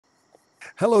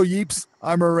Hello, Yeeps.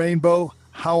 I'm a Rainbow.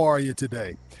 How are you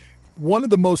today? One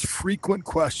of the most frequent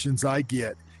questions I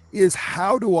get is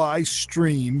how do I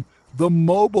stream the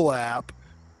mobile app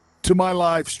to my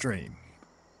live stream?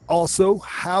 Also,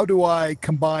 how do I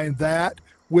combine that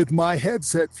with my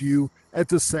headset view at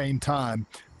the same time?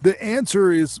 The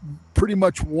answer is pretty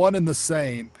much one and the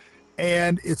same,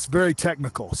 and it's very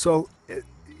technical. So,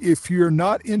 if you're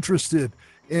not interested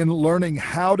in learning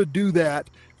how to do that,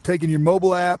 taking your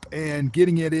mobile app and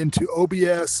getting it into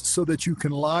OBS so that you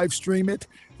can live stream it,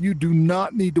 you do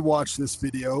not need to watch this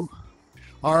video.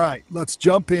 All right, let's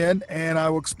jump in and I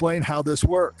will explain how this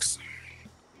works.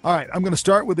 All right, I'm going to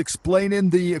start with explaining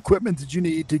the equipment that you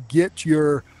need to get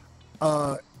your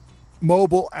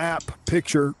mobile app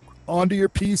picture onto your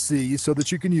PC so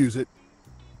that you can use it.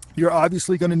 You're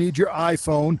obviously going to need your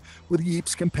iPhone with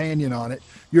Yeeps Companion on it.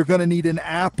 You're going to need an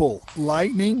Apple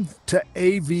Lightning to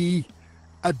AV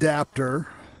adapter,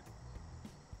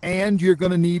 and you're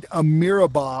going to need a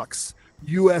Mirabox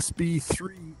USB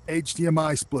 3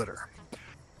 HDMI splitter.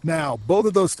 Now, both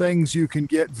of those things you can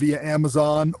get via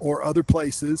Amazon or other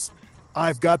places.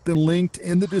 I've got them linked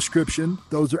in the description.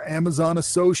 Those are Amazon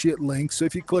associate links. So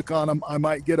if you click on them, I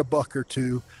might get $1 or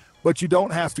 $2, but you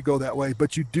don't have to go that way.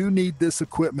 But you do need this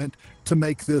equipment to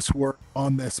make this work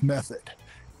on this method.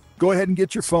 Go ahead and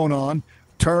get your phone on.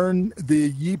 Turn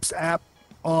the Yeeps app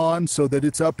on so that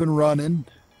it's up and running,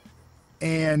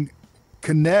 and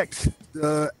connect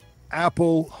the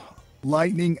Apple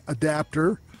Lightning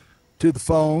adapter to the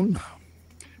phone.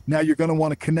 Now you're going to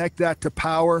want to connect that to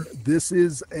power. This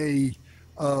is a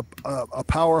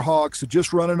power hog, so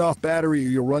just run it off battery or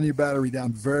you'll run your battery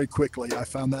down very quickly. I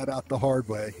found that out the hard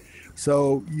way.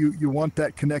 So you want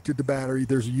that connected to battery.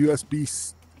 There's a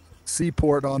USB-C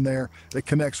port on there that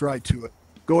connects right to it.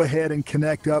 Go ahead and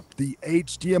connect up the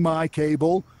HDMI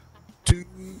cable to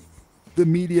the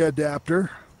media adapter,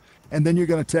 and then you're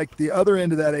going to take the other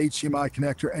end of that HDMI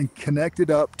connector and connect it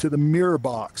up to the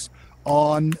Mirabox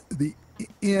on the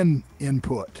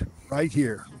input right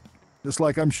here, just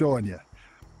like I'm showing you.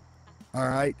 All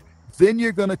right, then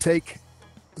you're going to take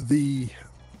the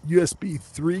USB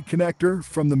 3 connector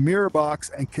from the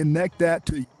Mirabox and connect that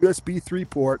to the USB 3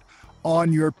 port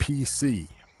on your PC.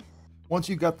 Once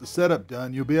you've got the setup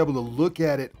done, you'll be able to look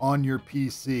at it on your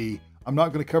PC. I'm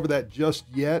not going to cover that just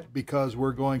yet because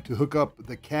we're going to hook up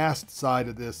the cast side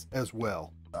of this as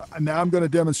well. Now I'm going to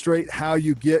demonstrate how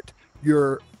you get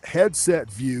your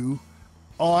headset view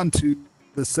onto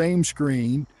the same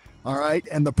screen. All right,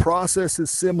 and the process is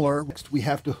similar. Next, we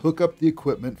have to hook up the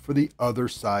equipment for the other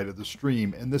side of the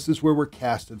stream, and this is where we're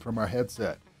casting from our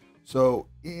headset. So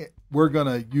we're going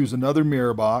to use another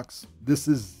Mirabox. This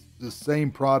is the same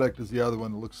product as the other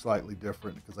one. It looks slightly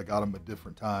different because I got them at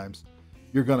different times.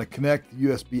 You're going to connect the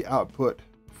USB output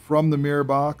from the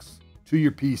Mirabox to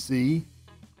your PC.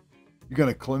 You're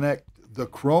going to connect the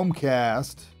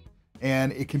Chromecast,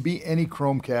 and it can be any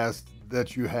Chromecast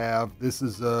that you have. This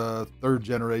is a 3rd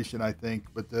generation, I think,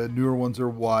 but the newer ones are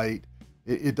white.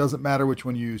 It doesn't matter which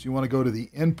one you use. You want to go to the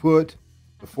input,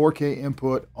 the 4K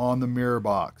input on the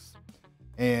Mirabox,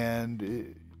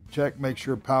 and check, make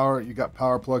sure you got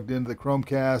power plugged into the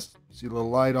Chromecast. See a little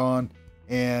light on,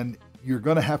 and you're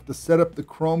going to have to set up the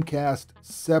Chromecast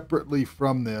separately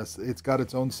from this. It's got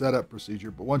its own setup procedure,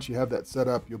 but once you have that set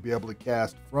up, you'll be able to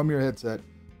cast from your headset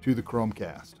to the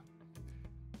Chromecast.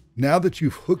 Now that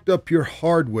you've hooked up your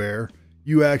hardware,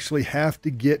 you actually have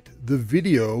to get the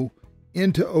video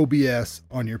into OBS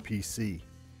on your PC.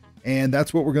 And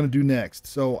that's what we're going to do next.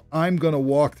 So I'm going to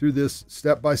walk through this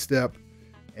step by step.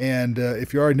 And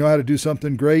if you already know how to do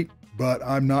something, great, but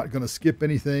I'm not going to skip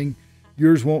anything.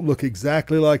 Yours won't look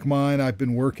exactly like mine. I've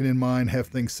been working in mine, have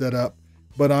things set up,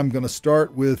 but I'm going to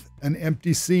start with an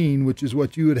empty scene, which is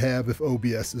what you would have if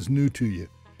OBS is new to you.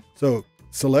 So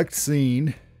select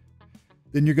scene,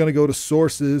 then you're going to go to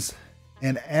sources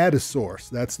and add a source.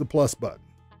 That's the plus button.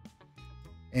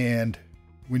 And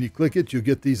when you click it, you'll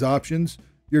get these options.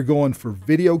 You're going for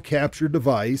video capture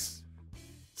device.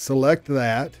 Select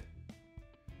that.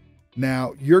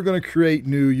 Now you're going to create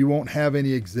new. You won't have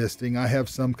any existing. I have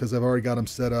some because I've already got them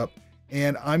set up.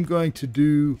 And I'm going to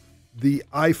do the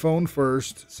iPhone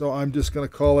first. So I'm just going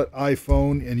to call it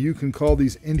iPhone, and you can call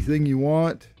these anything you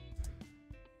want.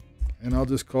 And I'll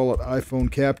just call it iPhone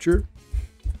capture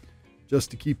just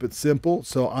to keep it simple.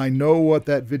 So I know what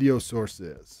that video source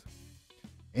is.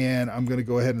 And I'm going to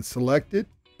go ahead and select it.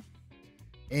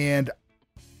 And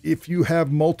if you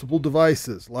have multiple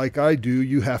devices like I do,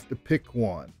 you have to pick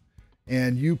one.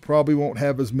 And you probably won't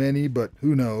have as many, but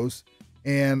who knows.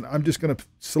 And I'm just going to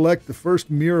select the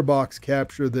first Mirabox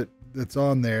capture that's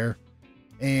on there,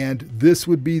 And this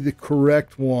would be the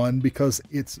correct one because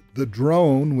it's the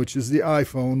drone, which is the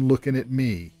iPhone, looking at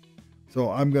me. So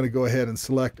I'm going to go ahead and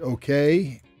select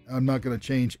OK. I'm not going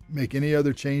to make any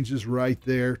other changes right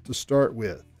there to start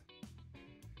with.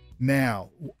 Now,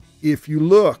 if you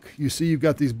look, you see you've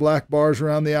got these black bars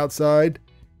around the outside.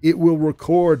 It will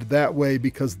record that way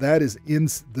because that is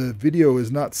the video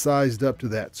is not sized up to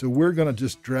that. So we're going to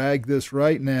just drag this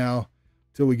right now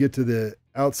till we get to the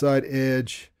outside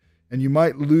edge. And you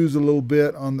might lose a little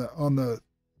bit on the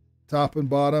top and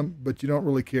bottom, but you don't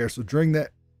really care. So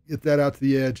get that out to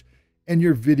the edge, and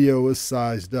your video is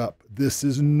sized up. This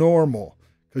is normal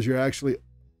because you're actually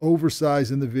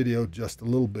oversizing the video just a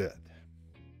little bit.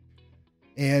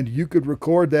 And you could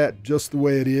record that just the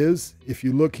way it is. If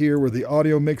you look here where the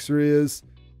audio mixer is,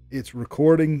 it's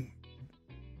recording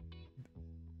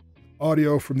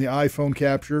audio from the iPhone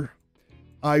capture.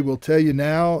 I will tell you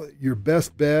now, your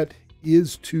best bet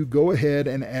is to go ahead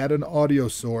and add an audio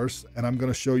source, and I'm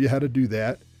going to show you how to do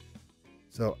that.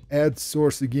 So add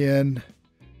source again.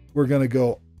 We're going to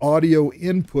go audio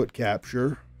input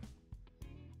capture,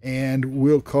 and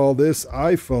we'll call this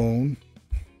iPhone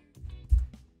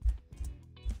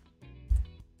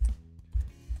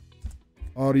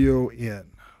audio in.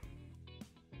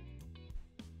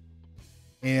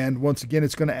 And once again,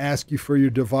 it's going to ask you for your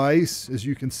device. As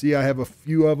you can see, I have a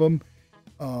few of them.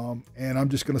 And I'm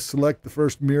just going to select the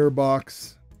first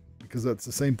Mirabox because that's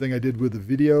the same thing I did with the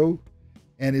video,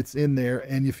 and it's in there.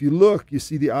 And if you look, you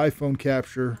see the iPhone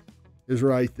capture is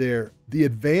right there. The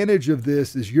advantage of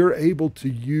this is you're able to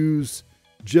use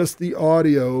just the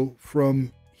audio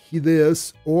from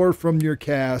this or from your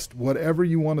cast, whatever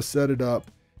you want to set it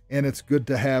up, and it's good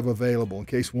to have available in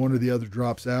case one or the other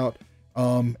drops out.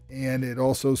 And it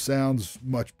also sounds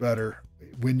much better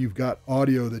when you've got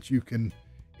audio that you can.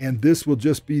 And this will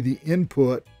just be the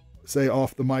input, say,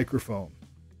 off the microphone.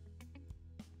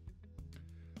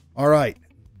 All right,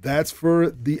 that's for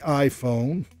the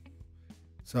iPhone.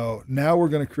 So now we're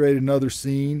going to create another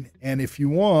scene. And if you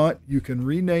want, you can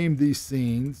rename these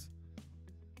scenes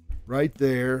right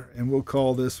there. And we'll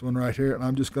call this one right here. And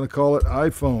I'm just going to call it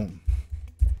iPhone.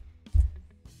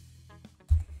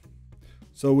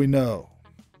 So we know.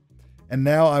 And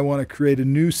now I want to create a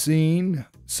new scene.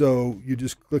 So you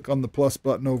just click on the plus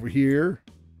button over here,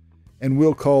 and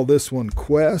we'll call this one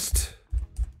Quest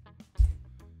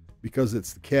because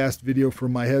it's the cast video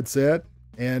from my headset.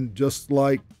 And just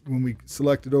like when we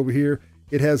selected over here,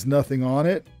 it has nothing on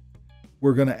it.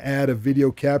 We're going to add a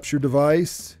video capture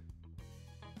device,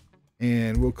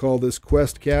 and we'll call this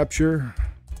Quest Capture.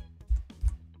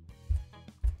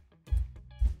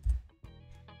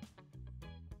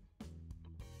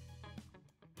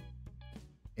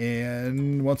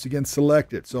 And once again,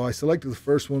 select it. So I selected the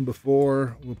first one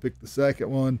before. We'll pick the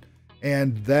second one.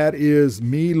 And that is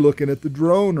me looking at the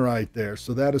drone right there.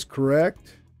 So that is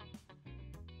correct.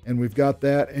 And we've got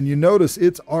that. And you notice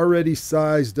it's already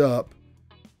sized up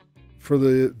for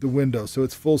the window. So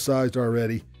it's full sized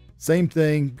already. Same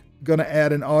thing, going to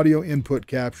add an audio input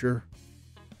capture.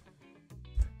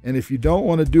 And if you don't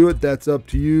want to do it, that's up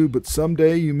to you. But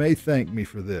someday you may thank me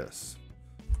for this.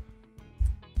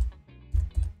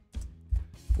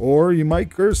 Or you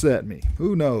might curse at me.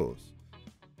 Who knows?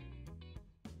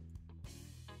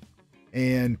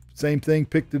 And same thing,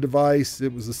 pick the device.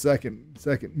 It was the second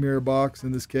Mirabox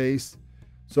in this case.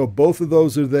 So both of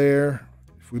those are there.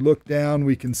 If we look down,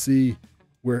 we can see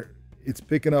where it's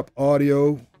picking up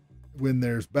audio when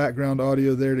there's background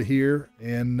audio there to hear.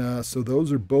 And so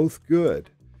those are both good.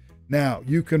 Now,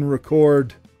 you can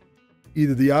record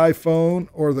either the iPhone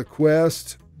or the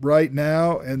Quest right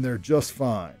now, and they're just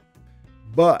fine.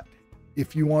 But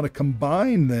if you want to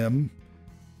combine them,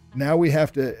 now we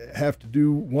have to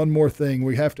do one more thing.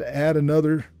 We have to add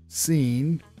another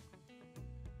scene.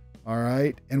 All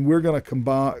right, and we're going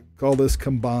to call this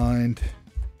combined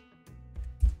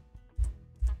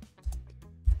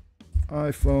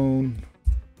iPhone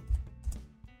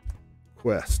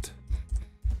Quest.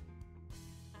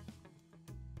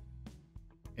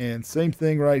 And same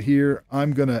thing right here.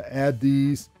 I'm going to add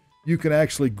these. You can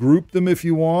actually group them if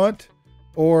you want,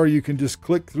 or you can just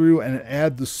click through and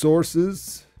add the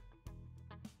sources.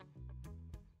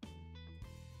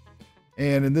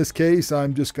 And in this case,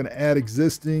 I'm just going to add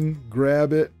existing,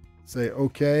 grab it, say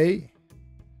OK.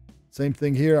 Same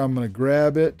thing here. I'm going to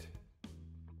grab it,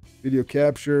 video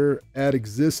capture, add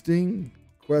existing,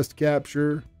 Quest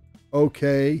capture,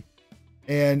 OK.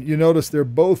 And you notice they're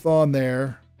both on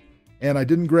there. And I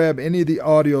didn't grab any of the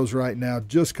audios right now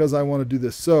just because I want to do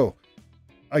this. So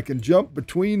I can jump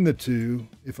between the two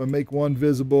if I make one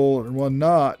visible and one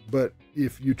not, but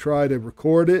if you try to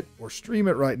record it or stream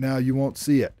it right now, you won't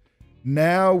see it.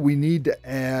 Now we need to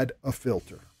add a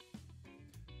filter.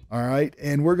 All right,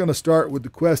 and we're going to start with the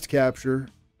Quest Capture,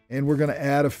 and we're going to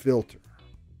add a filter.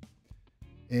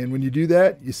 And when you do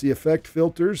that, you see Effect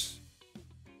Filters.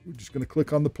 We're just going to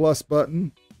click on the plus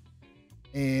button,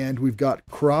 and we've got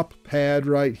Crop Pad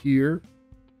right here.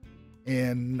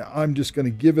 And I'm just going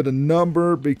to give it a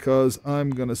number because I'm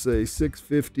going to say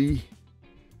 650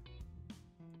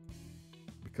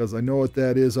 because I know what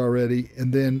that is already.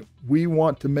 And then we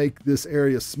want to make this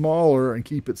area smaller and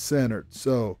keep it centered.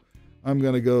 So I'm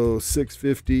going to go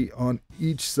 650 on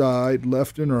each side,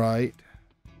 left and right.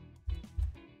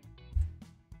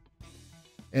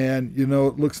 And you know,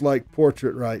 it looks like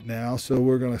portrait right now. So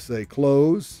we're going to say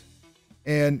close.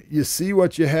 And you see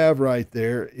what you have right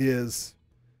there is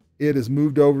it is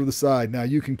moved over to the side. Now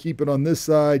you can keep it on this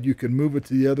side. You can move it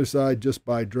to the other side just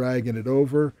by dragging it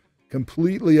over.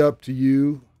 Completely up to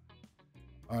you.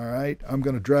 All right, I'm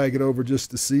going to drag it over just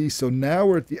to see. So now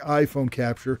we're at the iPhone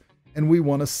capture, and we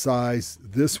want to size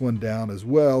this one down as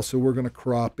well. So we're going to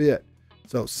crop it.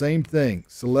 So same thing,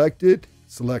 select it,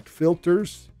 select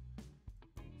filters,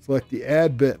 select the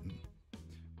add button.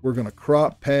 We're going to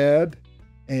crop pad,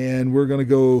 and we're going to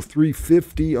go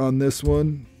 350 on this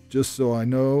one, just so I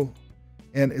know.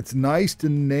 And it's nice to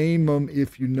name them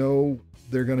if you know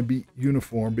they're going to be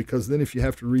uniform, because then if you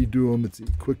have to redo them, it's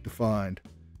quick to find.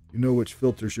 You know which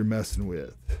filters you're messing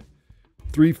with.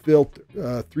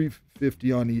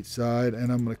 350 on each side,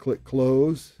 and I'm going to click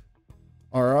close.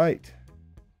 All right.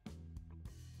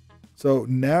 So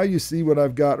now you see what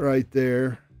I've got right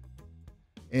there.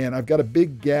 And I've got a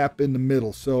big gap in the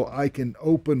middle, so I can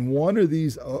open one of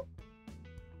these,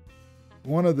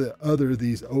 one of the other of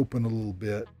these open a little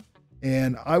bit.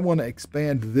 And I want to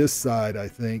expand this side, I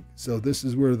think. So this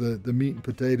is where the meat and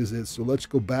potatoes is. So let's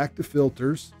go back to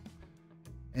filters.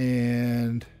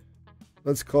 And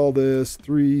let's call this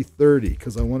 330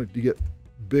 because I want it to get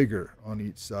bigger on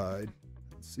each side.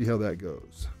 Let's see how that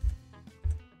goes.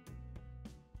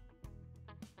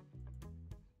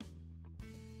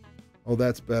 Oh,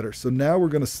 that's better. So now we're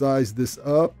going to size this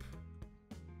up.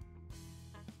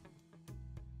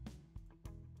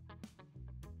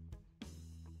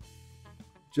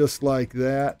 Just like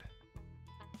that.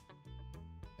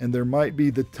 And there might be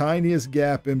the tiniest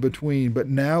gap in between, but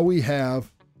now we have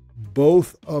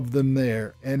both of them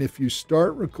there. And if you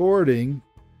start recording,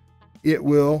 it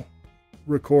will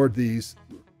record these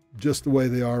just the way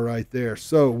they are right there.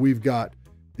 So we've got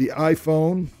the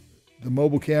iPhone, the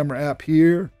mobile camera app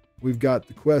here. We've got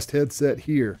the Quest headset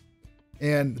here.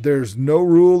 And there's no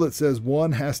rule that says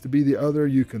one has to be the other.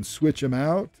 You can switch them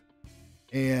out.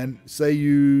 And say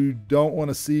you don't want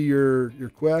to see your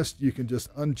Quest, you can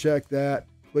just uncheck that,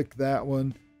 click that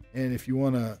one. And if you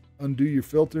want to undo your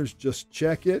filters, just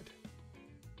check it.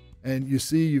 And you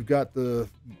see you've got the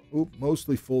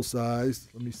mostly full size.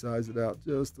 Let me size it out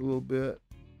just a little bit.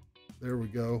 There we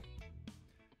go.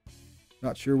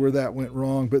 Not sure where that went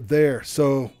wrong, but there.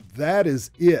 So that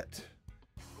is it.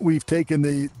 We've taken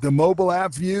the mobile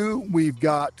app view. We've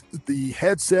got the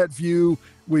headset view.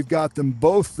 We've got them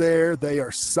both there. They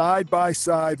are side by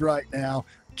side right now,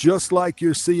 just like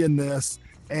you're seeing this.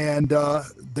 And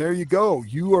there you go.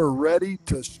 You are ready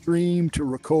to stream, to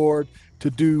record, to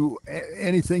do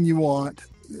anything you want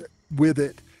with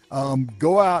it.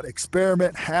 Go out,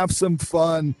 experiment, have some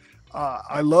fun.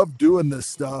 I love doing this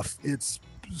stuff. It's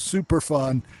super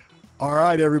fun. All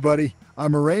right, everybody.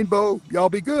 I'm a Rainbow. Y'all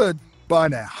be good. Bye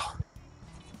now.